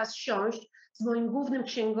mogę teraz siąść z moim głównym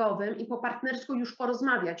księgowym i po partnersku już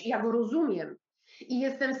porozmawiać i ja go rozumiem i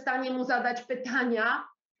jestem w stanie mu zadać pytania,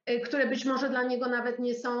 które być może dla niego nawet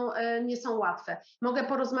nie są łatwe. Mogę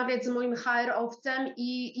porozmawiać z moim HR-owcem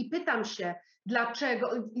i pytam się,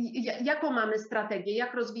 dlaczego, jaką mamy strategię,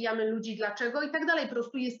 jak rozwijamy ludzi, dlaczego i tak dalej. Po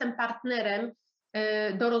prostu jestem partnerem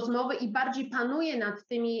do rozmowy i bardziej panuję nad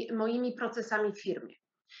tymi moimi procesami w firmie.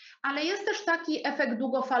 Ale jest też taki efekt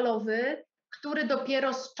długofalowy, który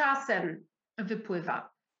dopiero z czasem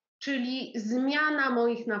wypływa, czyli zmiana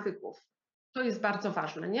moich nawyków. To jest bardzo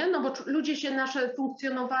ważne, nie? No bo nasze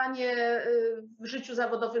funkcjonowanie w życiu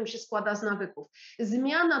zawodowym się składa z nawyków.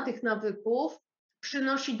 Zmiana tych nawyków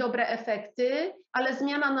przynosi dobre efekty, ale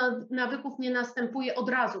zmiana nawyków nie następuje od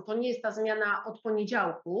razu. To nie jest ta zmiana od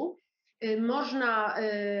poniedziałku. Można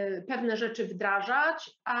pewne rzeczy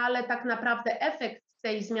wdrażać, ale tak naprawdę efekt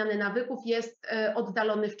tej zmiany nawyków jest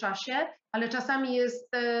oddalony w czasie, ale czasami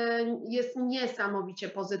jest niesamowicie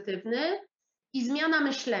pozytywny i zmiana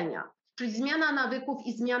myślenia. Czyli zmiana nawyków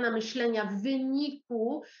i zmiana myślenia w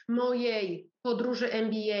wyniku mojej podróży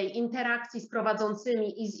MBA, interakcji z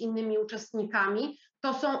prowadzącymi i z innymi uczestnikami,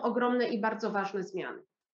 to są ogromne i bardzo ważne zmiany.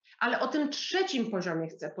 Ale o tym trzecim poziomie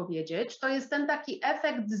chcę powiedzieć, to jest ten taki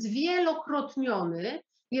efekt zwielokrotniony,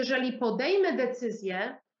 jeżeli podejmę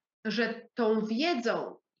decyzję, że tą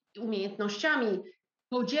wiedzą i umiejętnościami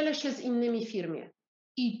podzielę się z innymi w firmie.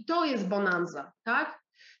 I to jest bonanza, tak?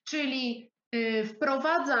 Czyli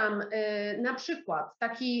wprowadzam na przykład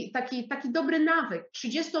taki dobry nawyk,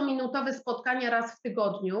 30-minutowe spotkania raz w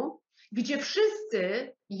tygodniu, gdzie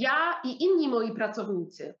wszyscy, ja i inni moi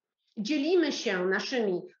pracownicy, dzielimy się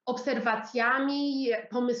naszymi obserwacjami,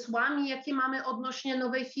 pomysłami, jakie mamy odnośnie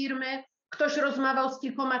nowej firmy. Ktoś rozmawiał z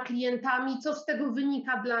kilkoma klientami, co z tego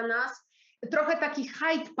wynika dla nas. Trochę taki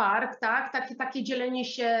Hyde Park, tak? Takie dzielenie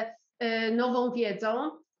się nową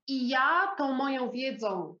wiedzą. I ja tą moją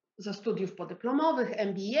wiedzą ze studiów podyplomowych,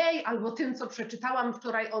 MBA, albo tym, co przeczytałam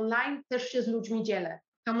wczoraj online, też się z ludźmi dzielę.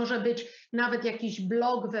 To może być nawet jakiś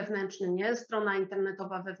blog wewnętrzny, nie? Strona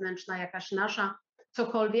internetowa wewnętrzna, jakaś nasza,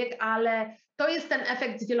 cokolwiek, ale to jest ten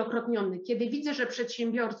efekt zwielokrotniony. Kiedy widzę, że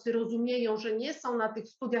przedsiębiorcy rozumieją, że nie są na tych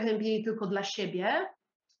studiach MBA tylko dla siebie,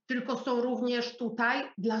 tylko są również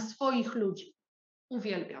tutaj dla swoich ludzi.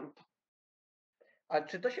 Uwielbiam to. A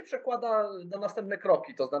czy to się przekłada na następne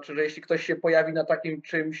kroki? To znaczy, że jeśli ktoś się pojawi na takim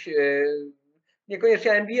czymś,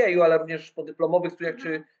 niekoniecznie MBA-u, ale również podyplomowych studiach,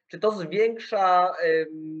 czy to zwiększa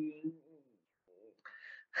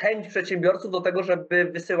chęć przedsiębiorców do tego, żeby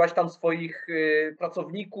wysyłać tam swoich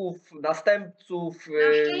pracowników, następców,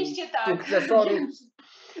 Na szczęście tak. sukcesorów?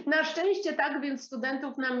 Na szczęście tak, więc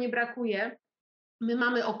studentów nam nie brakuje. My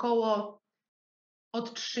mamy około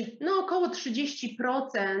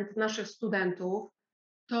 30% naszych studentów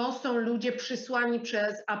to są ludzie przysłani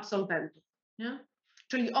przez absolwentów, nie?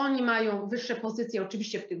 Czyli oni mają wyższe pozycje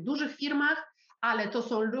oczywiście w tych dużych firmach, ale to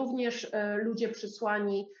są również ludzie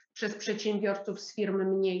przysłani przez przedsiębiorców z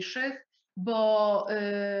firm mniejszych, bo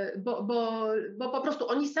po prostu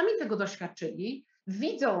oni sami tego doświadczyli,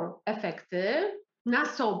 widzą efekty na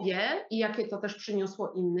sobie i jakie to też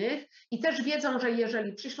przyniosło innych i też wiedzą, że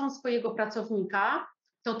jeżeli przyślą swojego pracownika,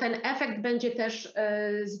 to ten efekt będzie też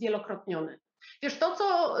zwielokrotniony. Wiesz, to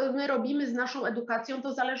co my robimy z naszą edukacją,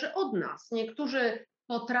 to zależy od nas. Niektórzy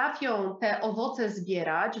potrafią te owoce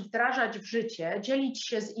zbierać, wdrażać w życie, dzielić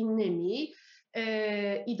się z innymi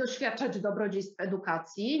i doświadczać dobrodziejstw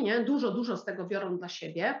edukacji, nie? Dużo z tego biorą dla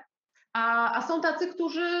siebie, a są tacy,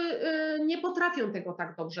 którzy nie potrafią tego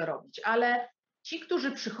tak dobrze robić, ale ci,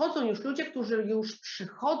 którzy przychodzą już, ludzie, którzy już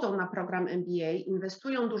przychodzą na program MBA,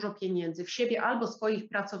 inwestują dużo pieniędzy w siebie albo swoich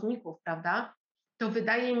pracowników, prawda, to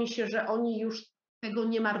wydaje mi się, że oni już tego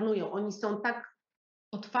nie marnują. Oni są tak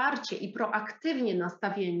otwarcie i proaktywnie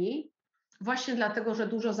nastawieni, właśnie dlatego, że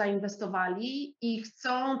dużo zainwestowali i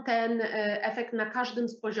chcą ten efekt na każdym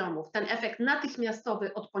z poziomów, ten efekt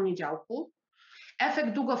natychmiastowy od poniedziałku, efekt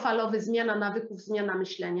długofalowy, zmiana nawyków, zmiana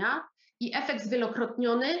myślenia i efekt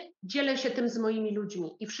zwielokrotniony, dzielę się tym z moimi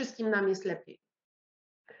ludźmi i wszystkim nam jest lepiej.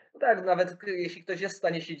 No tak, nawet jeśli ktoś jest w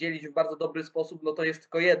stanie się dzielić w bardzo dobry sposób, no to jest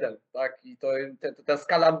tylko jeden, tak? I ta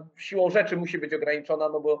skala siłą rzeczy musi być ograniczona,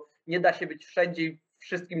 no bo nie da się być wszędzie i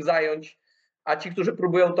wszystkim zająć, a ci, którzy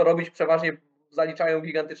próbują to robić, przeważnie zaliczają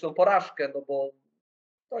gigantyczną porażkę, no bo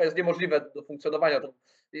to jest niemożliwe do funkcjonowania.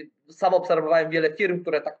 Sam obserwowałem wiele firm,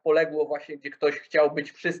 które tak poległo właśnie, gdzie ktoś chciał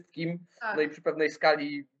być wszystkim, Tak. no i przy pewnej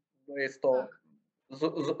skali no jest to Tak.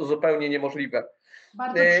 zupełnie niemożliwe.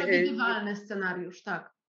 Bardzo przewidywalny scenariusz,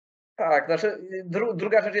 tak. Tak, znaczy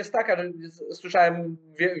druga rzecz jest taka, że słyszałem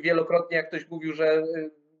wielokrotnie, jak ktoś mówił, że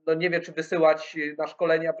no nie wie, czy wysyłać na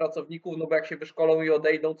szkolenia pracowników, no bo jak się wyszkolą i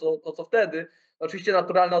odejdą, to co wtedy? Oczywiście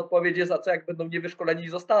naturalna odpowiedź jest, a co jak będą niewyszkoleni i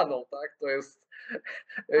zostaną, tak? To jest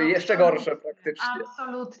jeszcze gorsze praktycznie.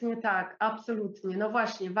 Absolutnie tak, absolutnie. No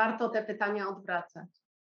właśnie, warto te pytania odwracać.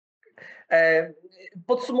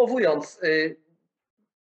 Podsumowując,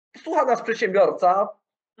 słucha nas przedsiębiorca,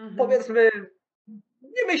 powiedzmy,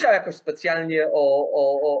 nie myślał jakoś specjalnie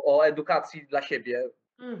o edukacji dla siebie,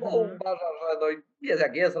 bo uważa, że no jest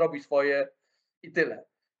jak jest, robi swoje i tyle.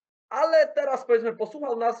 Ale teraz powiedzmy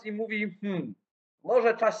posłuchał nas i mówi,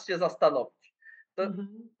 może czas się zastanowić. To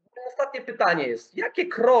ostatnie pytanie jest, jakie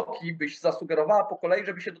kroki byś zasugerowała po kolei,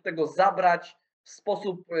 żeby się do tego zabrać w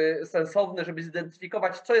sposób sensowny, żeby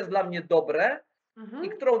zidentyfikować, co jest dla mnie dobre i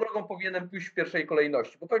którą drogą powinienem pójść w pierwszej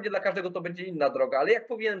kolejności? Bo pewnie dla każdego to będzie inna droga, ale jak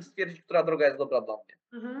powinienem stwierdzić, która droga jest dobra dla mnie?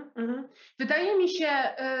 Wydaje mi się,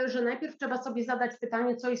 że najpierw trzeba sobie zadać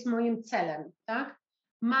pytanie, co jest moim celem, tak?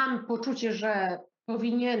 Mam poczucie, że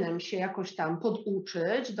powinienem się jakoś tam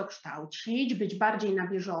poduczyć, dokształcić, być bardziej na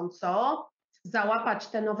bieżąco, załapać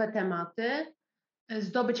te nowe tematy,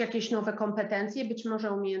 zdobyć jakieś nowe kompetencje, być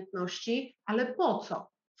może umiejętności, ale po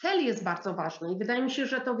co? Cel jest bardzo ważny i wydaje mi się,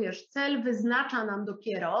 że to wiesz, cel wyznacza nam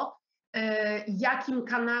dopiero, jakim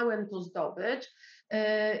kanałem to zdobyć.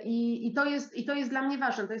 I to jest dla mnie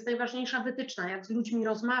ważne, to jest najważniejsza wytyczna. Jak z ludźmi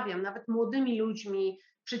rozmawiam, nawet młodymi ludźmi,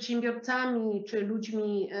 przedsiębiorcami czy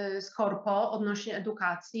ludźmi z korpo odnośnie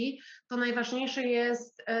edukacji, to najważniejsze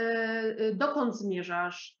jest, dokąd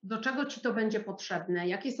zmierzasz, do czego ci to będzie potrzebne,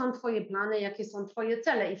 jakie są twoje plany, jakie są twoje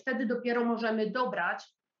cele i wtedy dopiero możemy dobrać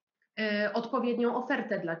odpowiednią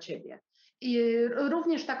ofertę dla ciebie. I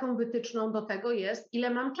również taką wytyczną do tego jest, ile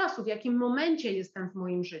mam czasu, w jakim momencie jestem w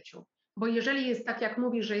moim życiu. Bo jeżeli jest tak, jak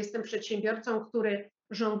mówisz, że jestem przedsiębiorcą, który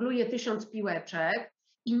żongluje 1000 piłeczek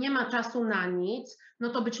i nie ma czasu na nic, no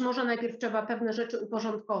to być może najpierw trzeba pewne rzeczy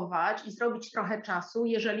uporządkować i zrobić trochę czasu,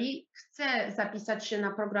 jeżeli chcę zapisać się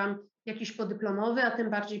na program jakiś podyplomowy, a tym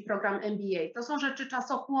bardziej program MBA. To są rzeczy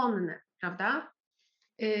czasochłonne, prawda?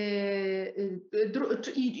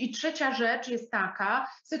 I trzecia rzecz jest taka,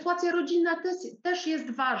 sytuacja rodzinna też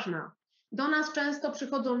jest ważna. Do nas często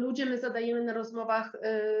przychodzą ludzie, my zadajemy na rozmowach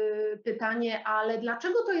pytanie, ale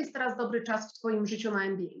dlaczego to jest teraz dobry czas w twoim życiu na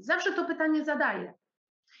MBA? Zawsze to pytanie zadaję.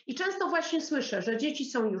 I często właśnie słyszę, że dzieci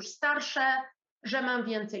są już starsze, że mam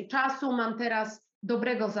więcej czasu, mam teraz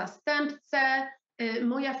dobrego zastępcę,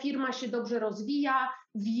 moja firma się dobrze rozwija,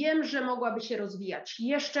 wiem, że mogłaby się rozwijać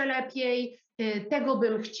jeszcze lepiej, tego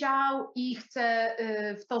bym chciał i chcę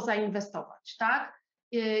w to zainwestować, tak?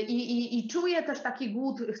 I czuję też taki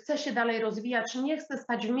głód, chcę się dalej rozwijać, nie chcę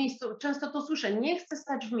stać w miejscu, często to słyszę, nie chcę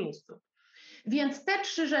stać w miejscu. Więc te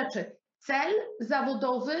 3 rzeczy, cel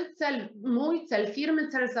zawodowy, mój cel firmy,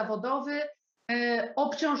 cel zawodowy,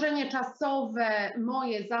 obciążenie czasowe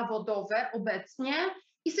moje zawodowe obecnie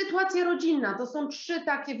i sytuacja rodzinna, to są 3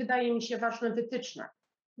 takie, wydaje mi się, ważne wytyczne.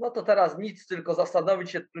 No to teraz nic, tylko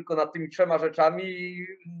zastanowić się tylko nad tymi 3 rzeczami i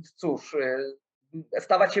cóż,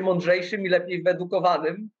 stawać się mądrzejszym i lepiej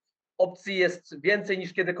wyedukowanym. Opcji jest więcej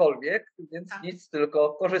niż kiedykolwiek, więc tak. Nic,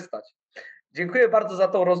 tylko korzystać. Dziękuję bardzo za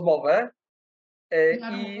tą rozmowę. Ja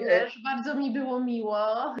również, bardzo mi było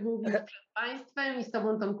miło mówić przed Państwem i z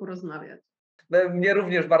Tobą, Tomku, rozmawiać. Mnie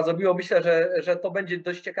również bardzo miło. Myślę, że to będzie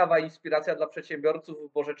dość ciekawa inspiracja dla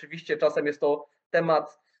przedsiębiorców, bo rzeczywiście czasem jest to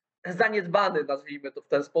temat zaniedbany, nazwijmy to w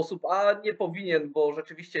ten sposób, a nie powinien, bo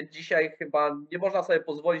rzeczywiście dzisiaj chyba nie można sobie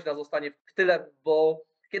pozwolić na zostanie w tyle, bo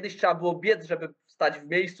kiedyś trzeba było biec, żeby stać w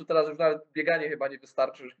miejscu, teraz już nawet bieganie chyba nie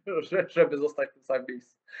wystarczy, żeby zostać w tym samym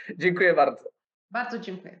miejscu. Dziękuję bardzo. Bardzo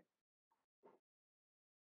dziękuję.